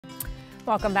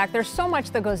Welcome back. There's so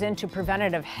much that goes into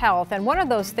preventative health, and one of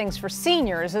those things for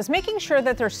seniors is making sure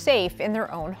that they're safe in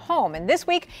their own home. And this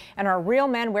week, in our Real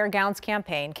Men Wear Gowns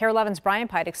campaign, KARE 11's Brian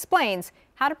Pite explains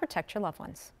how to protect your loved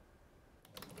ones.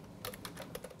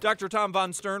 Dr. Tom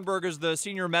von Sternberg is the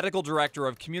Senior Medical Director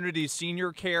of Community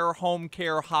Senior Care, Home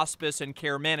Care, Hospice, and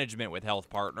Care Management with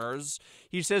Health Partners.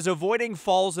 He says avoiding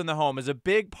falls in the home is a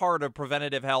big part of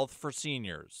preventative health for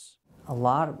seniors. A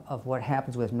lot of what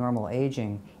happens with normal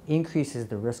aging increases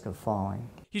the risk of falling.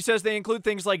 He says they include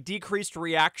things like decreased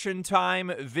reaction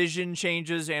time, vision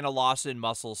changes, and a loss in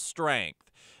muscle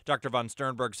strength. Dr. von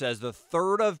Sternberg says the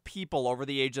third of people over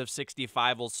the age of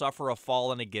 65 will suffer a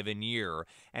fall in a given year,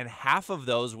 and half of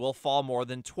those will fall more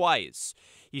than twice.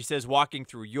 He says walking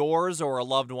through yours or a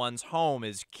loved one's home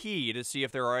is key to see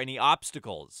if there are any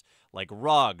obstacles, like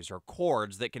rugs or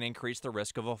cords that can increase the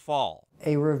risk of a fall.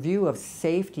 A review of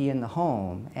safety in the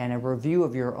home and a review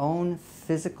of your own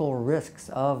physical risks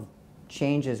of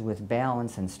changes with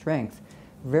balance and strength,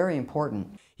 very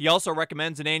important. He also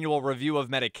recommends an annual review of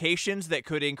medications that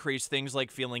could increase things like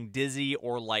feeling dizzy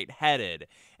or lightheaded.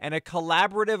 And a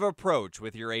collaborative approach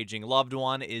with your aging loved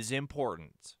one is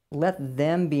important. Let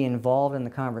them be involved in the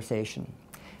conversation,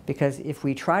 because if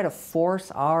we try to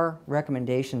force our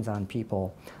recommendations on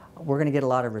people, we're going to get a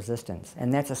lot of resistance.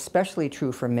 And that's especially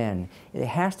true for men. It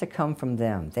has to come from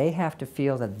them. They have to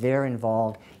feel that they're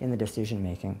involved in the decision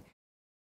making.